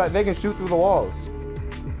they can shoot through the walls.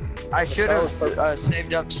 I should have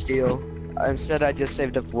saved up steel. Instead, I just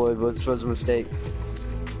saved up wood, which was a mistake.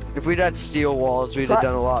 If we'd had steel walls, we'd have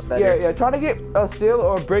done a lot better. Yeah. Try to get steel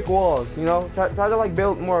or brick walls. You know, try to like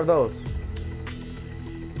build more of those.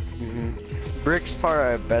 Brick's probably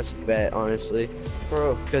our best bet, honestly.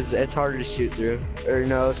 Bro. Because it's harder to shoot through. Or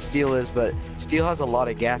no, steel is, but steel has a lot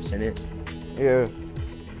of gaps in it. Yeah.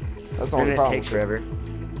 That's the only And it problem. takes forever.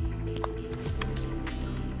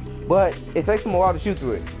 But it takes them a while to shoot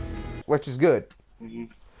through it, which is good.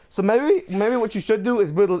 So maybe what you should do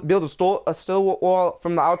is build a steel wall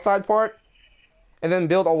from the outside part, and then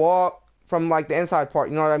build a wall from like the inside part.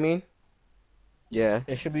 You know what I mean? Yeah.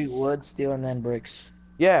 It should be wood, steel, and then bricks.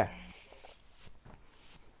 Yeah.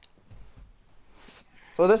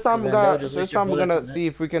 So this time we're gonna see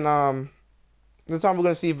if we can this time we're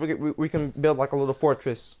gonna see if we can build like a little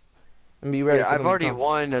fortress and be ready. Yeah, I've already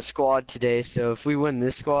won a squad today, so if we win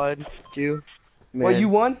this squad too, man, Well, you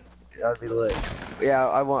won? that'd be lit. Yeah,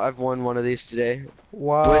 I've won one of these today.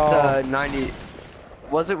 Wow. With 90.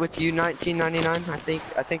 Was it with you 1999?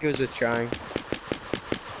 I think it was with trying.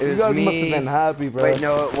 It was you guys me. must have been happy, bro. Wait,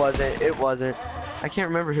 no, it wasn't. It wasn't. I can't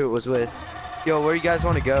remember who it was with. Yo, where you guys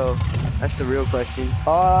want to go? That's the real question.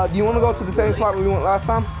 Do you want to go to the same spot where we went last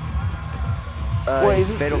time? Wait,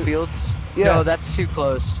 Fatal Fields? Yeah. No, that's too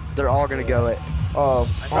close. They're all gonna go it.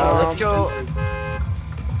 Let's go.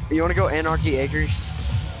 You wanna go Anarchy Acres?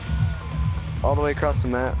 All the way across the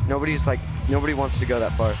map. Nobody wants to go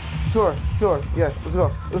that far. Sure. Yeah, let's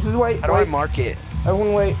go. Let's just wait. How do I mark it?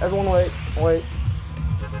 Everyone wait.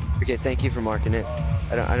 Okay, thank you for marking it.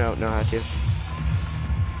 I don't know how to.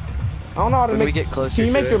 I don't know how to When make. we get closer Can you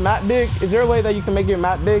to make it. your map big? Is there a way that you can make your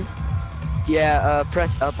map big? Yeah,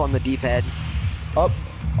 press up on the D-pad. Up.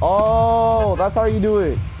 Oh, that's how you do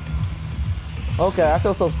it. Okay, I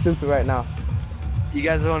feel so stupid right now. You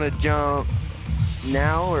guys want to jump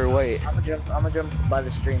now or wait? I'm gonna jump by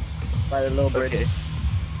the stream, by the little bridge. Okay.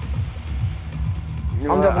 You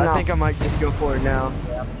know I'm what, jumping I now. think I might just go for it now.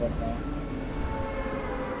 Yeah, I'm jumping now.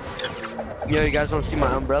 Yo, you guys want to see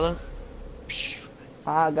my umbrella?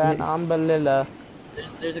 I got an umbrella.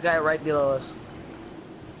 There's a guy right below us.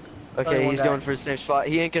 Okay, one he's guy. going for the same spot.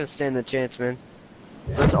 He ain't gonna stand the chance, man.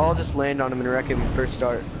 Let's all just land on him and wreck him first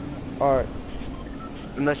start. Alright.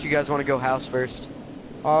 Unless you guys want to go house first.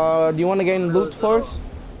 Do you want to gain loot first?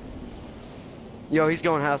 Yo, he's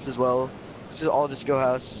going house as well. So all just go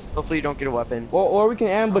house. Hopefully you don't get a weapon. Or we can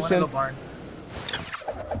I ambush wanna him. go barn.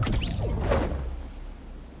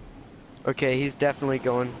 Okay, he's definitely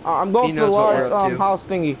going. I'm going He for the knows what we're large up to. house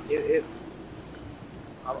thingy.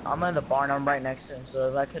 I'm in the barn. I'm right next to him. So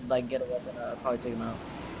if I could like get a weapon, I'd probably take him out.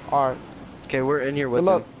 Alright. Okay, we're in here Good with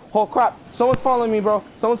luck. him. Oh crap! Someone's following me, bro.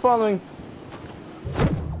 Someone's following.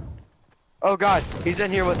 Oh god, he's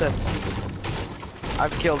in here with us.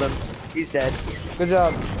 I've killed him. He's dead. Good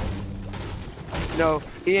job. No,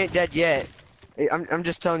 he ain't dead yet. I'm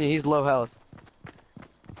just telling you, he's low health.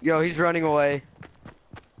 Yo, he's running away.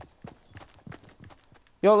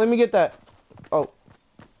 Yo, let me get that. Oh,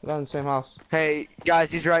 got in the same house. Hey,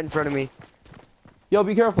 guys, he's right in front of me. Yo,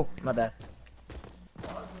 be careful. My bad.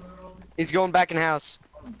 He's going back in house.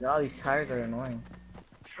 God, these tires are annoying.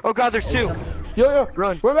 Oh god, there's two. Yo,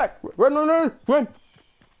 Run. run back. Run.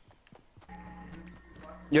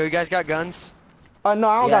 Yo, you guys got guns? No, I don't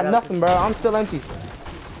Yeah, got that's- nothing, bro. I'm still empty.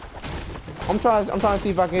 I'm trying to see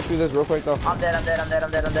if I can get through this real quick though. I'm dead.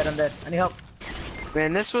 I need help.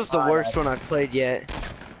 Man, this was the worst one I've played yet.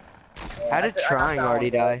 How did trying already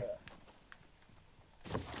die?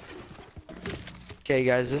 Okay,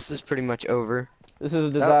 guys, this is pretty much over. This is a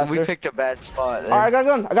That- disaster. we picked a bad spot there. Alright, I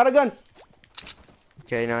got a gun.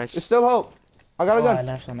 Okay, There's nice. still hope. I got a I gun.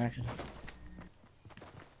 left on accident.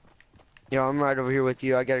 Yo, I'm right over here with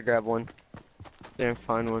you. I gotta grab one. Didn't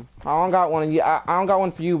find one. I don't got one. Yeah, I don't got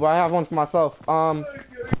one for you, but I have one for myself. Run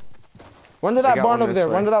to that got barn one over this there.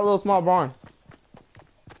 way. Run to that little small barn.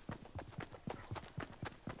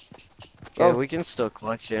 Okay, Oh. we can still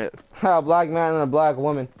clutch it. A black man and a black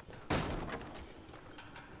woman.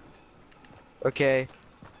 Okay.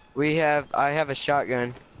 I have a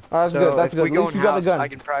shotgun. Alright, that's so good. That's if good. we At go least in you got the house, gun. I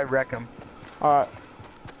can probably wreck them. Alright.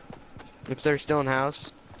 If they're still in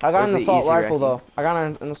house. I got it'll an be assault easy rifle wrecking. though. I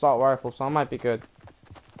got an assault rifle, so I might be good.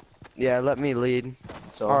 Yeah, let me lead.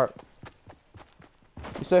 So. Alright.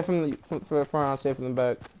 You safe from the front, I'm safe from the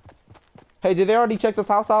back. Hey, did they already check this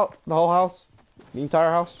house out? The whole house? The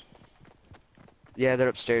entire house? Yeah, they're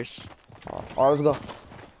upstairs. Alright, let's go.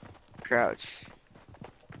 Crouch.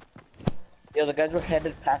 Yo, the guys were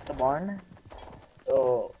headed past the barn.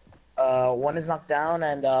 So, one is knocked down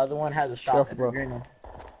and the other one has a shot. Careful, bro.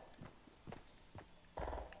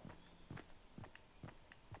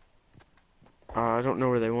 I don't know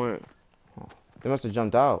where they went. They must have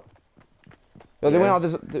jumped out. Yo, they Yeah. went out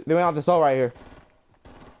this. They went out this hall right here.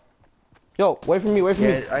 Yo, wait for me. Wait for me.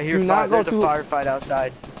 Yeah, I hear Do fire. not go There's a too. firefight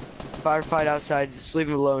outside. Firefight outside. Just leave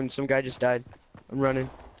him alone. Some guy just died. I'm running.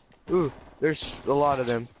 Ooh, there's a lot of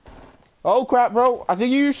them. Oh crap, bro. I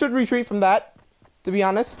think you should retreat from that. To be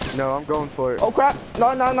honest. No, I'm going for it. Oh crap.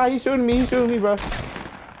 No, no, no. He's shooting me. He's shooting me, bro. Alright,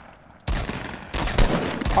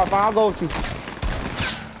 fine. I'll go with you.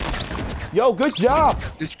 Yo, good job.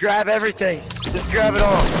 Just grab everything. Just grab it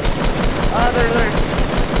all. Ah, there.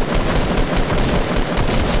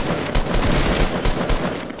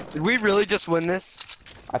 Did we really just win this?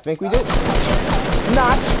 I think we did.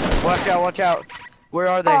 Not. Watch out, watch out. Where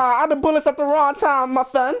are they? I had the bullets at the wrong time, my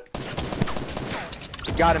friend.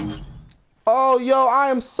 Got him. Oh, yo, I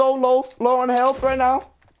am so low on health right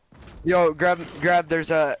now. Yo, grab,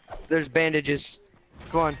 there's bandages.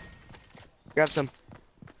 Come on. Grab some.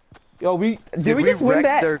 Yo, did Did we we just win wreck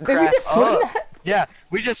that? their Did we crap just win up? that? Yeah,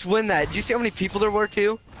 we just win that. Did you see how many people there were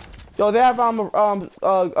too? Yo, they have rocket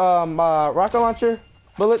launcher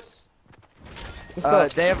bullets. What's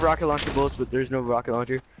up? They have rocket launcher bullets, but there's no rocket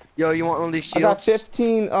launcher. Yo, you want one of these I got shields?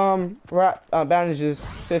 15 bandages.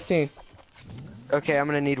 15. Okay, I'm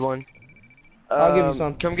gonna need one. I'll give you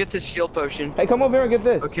some. Come get this shield potion. Hey, come over here and get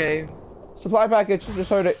this. Okay, Supply package. Just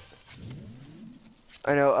heard it.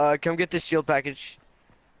 I know. Come get this shield package.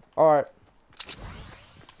 All right.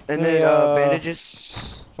 And Hey, then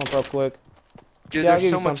bandages. Jump real quick. Dude, Yeah, I'll there's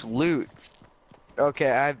give so you much some. loot.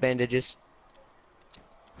 Okay, I have bandages.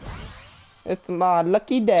 It's my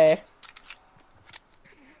lucky day.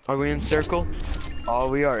 Are we in circle? Oh,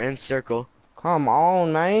 we are in circle. Come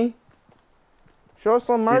on, man. Show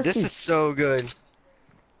some mercy. Dude, this is so good.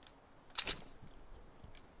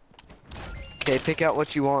 Okay, pick out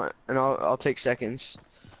what you want, and I'll take seconds.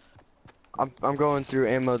 I'm going through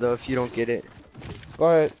ammo though. If you don't get it,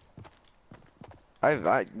 Go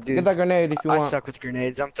ahead. dude, Get that grenade if you I want. suck with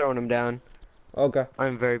grenades. I'm throwing them down. Okay.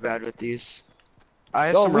 I'm very bad with these. I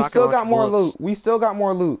have Yo, some we rocket still launcher got more bullets. loot. We still got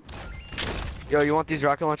more loot. Yo, you want these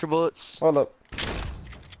rocket launcher bullets? Hold up.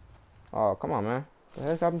 Oh, come on, man. What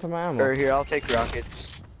the heck happened to my ammo? Or here, I'll take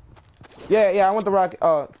rockets. Yeah, I want the rocket.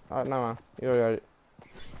 Alright, no, man. You already got it.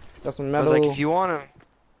 Got some I metal. was like, if you want them,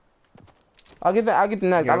 I'll get the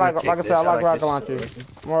next. Here, I I'm like, gonna like I take said, I this. I like like rocket this. launchers.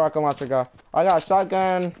 I'm a rocket launcher guy. I got a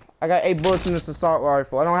shotgun. I got 8 bullets in this assault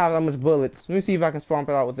rifle. I don't have that much bullets. Let me see if I can swamp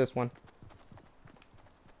it out with this one.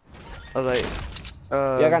 I was like,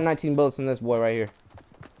 Yeah, I got 19 bullets in this boy right here.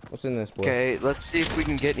 What's in this boy? okay, let's see if we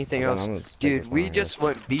can get anything Hold on, else. I'm gonna take Dude, this we one right just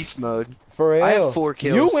went beast mode. For real. I have 4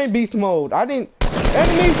 kills. You went beast mode. I didn't.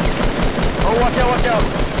 Enemy! Oh, watch out, watch out!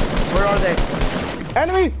 Where are they?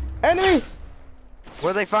 Enemy! Enemy!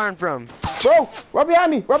 Where are they firing from? Bro! Right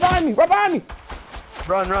behind me! Right behind me! Right behind me!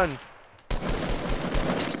 Run, run.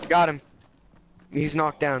 Got him. He's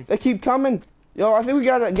knocked down. They keep coming. Yo, I think we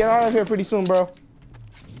gotta get out of here pretty soon, bro.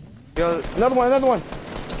 Yo, Another one, another one.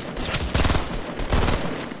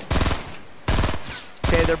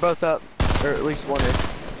 okay, they're both up. Or at least one is.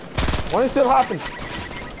 One is still hopping.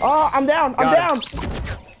 Oh, I'm down. I'm Got down.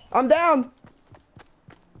 I'm down.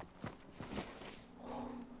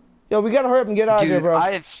 Yo, we gotta hurry up and get out of here, Dude, bro.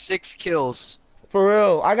 I have 6 kills. For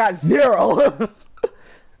real, I got 0.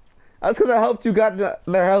 That's because I helped you got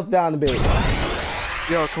their health down a bit.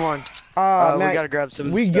 Yo, come on. Man, we gotta grab some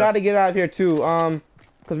of we this gotta stuff. get out of here too.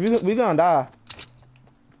 Cause we gonna die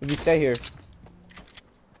if we stay here.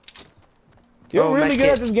 You're Oh, really med good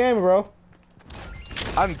kit. at this game, bro.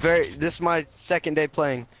 This is my 2nd day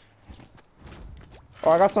playing.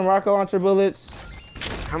 Oh, I got some rocket launcher bullets.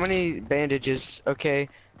 How many bandages? Okay.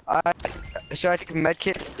 Should I take a med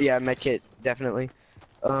kit? Yeah, med kit, definitely.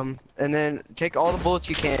 And then take all the bullets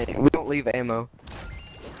you can. We don't leave ammo.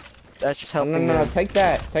 That's just helping No, them. take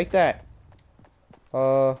that. Take that.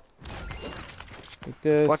 Take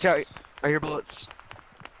this. Watch out. I hear bullets.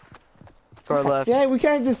 To our left. Yeah, we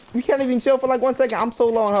can't even chill for like 1 second. I'm so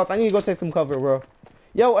low on health. I need to go take some cover, bro.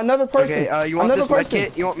 Yo, another person. Okay, you want another this med person.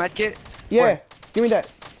 kit? You want med kit? Yeah, Where? give me that.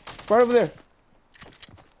 Right over there.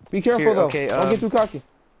 Be careful Here, though. okay, Don't get too cocky.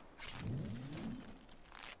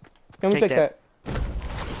 Let me take that.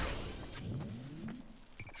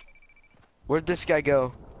 Where'd this guy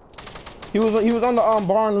go? He was on the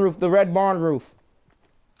barn roof, the red barn roof.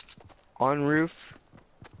 On roof?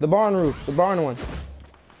 The barn roof, the barn one.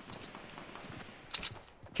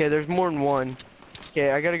 Okay, there's more than one.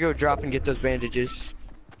 Okay, I gotta go drop and get those bandages.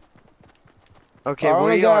 Okay,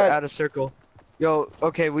 we are out of circle. Yo,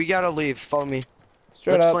 okay, we gotta leave. Follow me.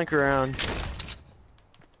 Let's flank around.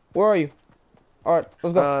 Where are you? Alright,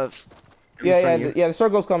 let's go. Yeah, the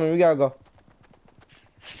circle's coming. We gotta go.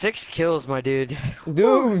 6 kills, my dude.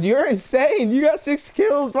 Dude, you're insane. You got 6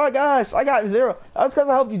 kills. My gosh, I got 0. That's because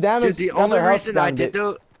I helped you damage. Dude, the only reason I did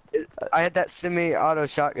though, I had that semi-auto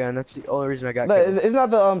shotgun. That's the only reason I got kills. Isn't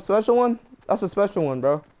that the special one? That's a special one,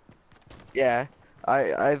 bro. Yeah, I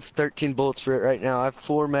have 13 bullets for it right now. I have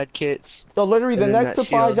 4 med kits. So literally, the next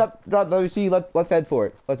supply drop that we see, let's head for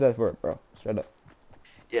it. Let's head for it, bro. Straight up.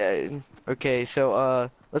 Yeah. Okay,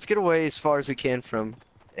 so let's get away as far as we can from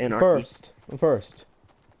Anarchy. First.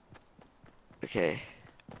 Okay.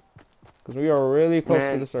 Because we are really close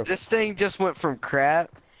to the surface. This thing just went from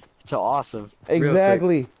crap to awesome.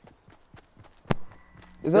 Exactly.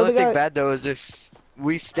 The only thing bad though is if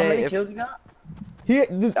we stay. How many kills you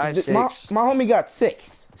got? I have 6. My homie got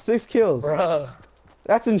 6. 6 kills. Bro.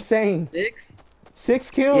 That's insane. 6?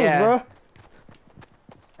 6 kills, bro.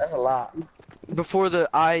 That's a lot. Before the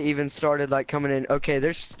eye even started like coming in. Okay,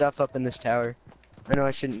 there's stuff up in this tower. I know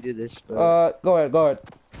I shouldn't do this, but go ahead.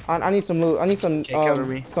 I need some loot. I need some cover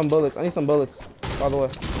me. some bullets. I need some bullets, by the way.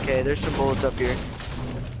 Okay, there's some bullets up here.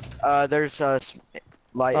 There's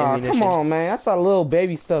light ammunition. Come on, man. That's that little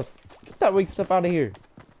baby stuff. Get that weak stuff out of here.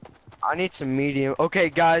 I need some medium. Okay,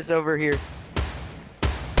 guys over here.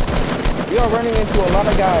 We are running into a lot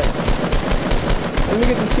of guys. Let me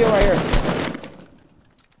get this kill right here.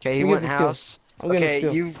 Okay, he went house.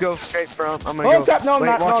 Okay, you go straight from. I'm gonna go. Crap! No, Wait,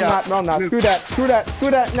 not. Move. Screw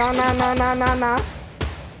that. Nah.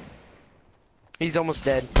 He's almost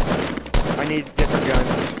dead. I need a different gun.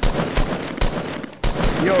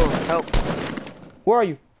 Yo, help. Where are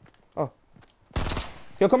you? Oh.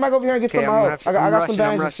 Yo, come back over here and get some help. I got some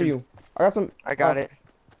bandages for you. I got it.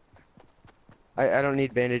 I don't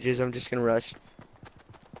need bandages. I'm just gonna rush.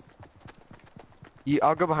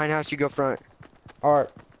 I'll go behind house. You go front. All right.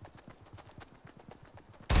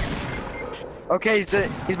 Okay, he's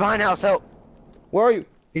behind house. Help. Where are you?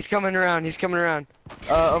 He's coming around.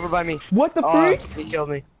 Over by me. What the freak? He killed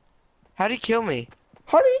me. How'd he kill me?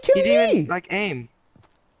 How did he kill me? He didn't even, like, aim.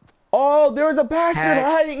 Oh, there was a bastard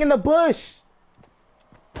hiding in the bush.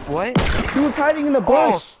 What? He was hiding in the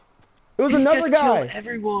bush. It was another guy. Killed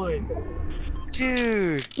everyone.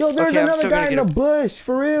 Dude. Yo, there's another guy in the bush,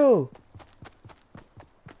 for real.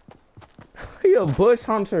 He a bush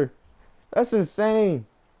hunter. That's insane.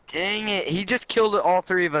 Dang it. He just killed all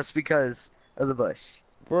 3 of us because of the bush.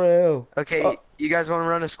 For real. Okay, you guys want to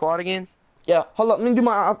run a squad again? Yeah, hold up. Let me do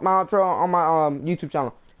my outro on my YouTube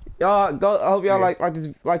channel. Y'all go. I hope y'all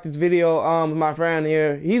like this video. With my friend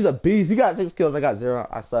here, he's a beast. He got 6 kills. I got 0.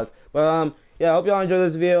 I suck. But yeah, I hope y'all enjoy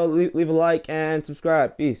this video. Leave a like and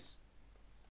subscribe. Peace.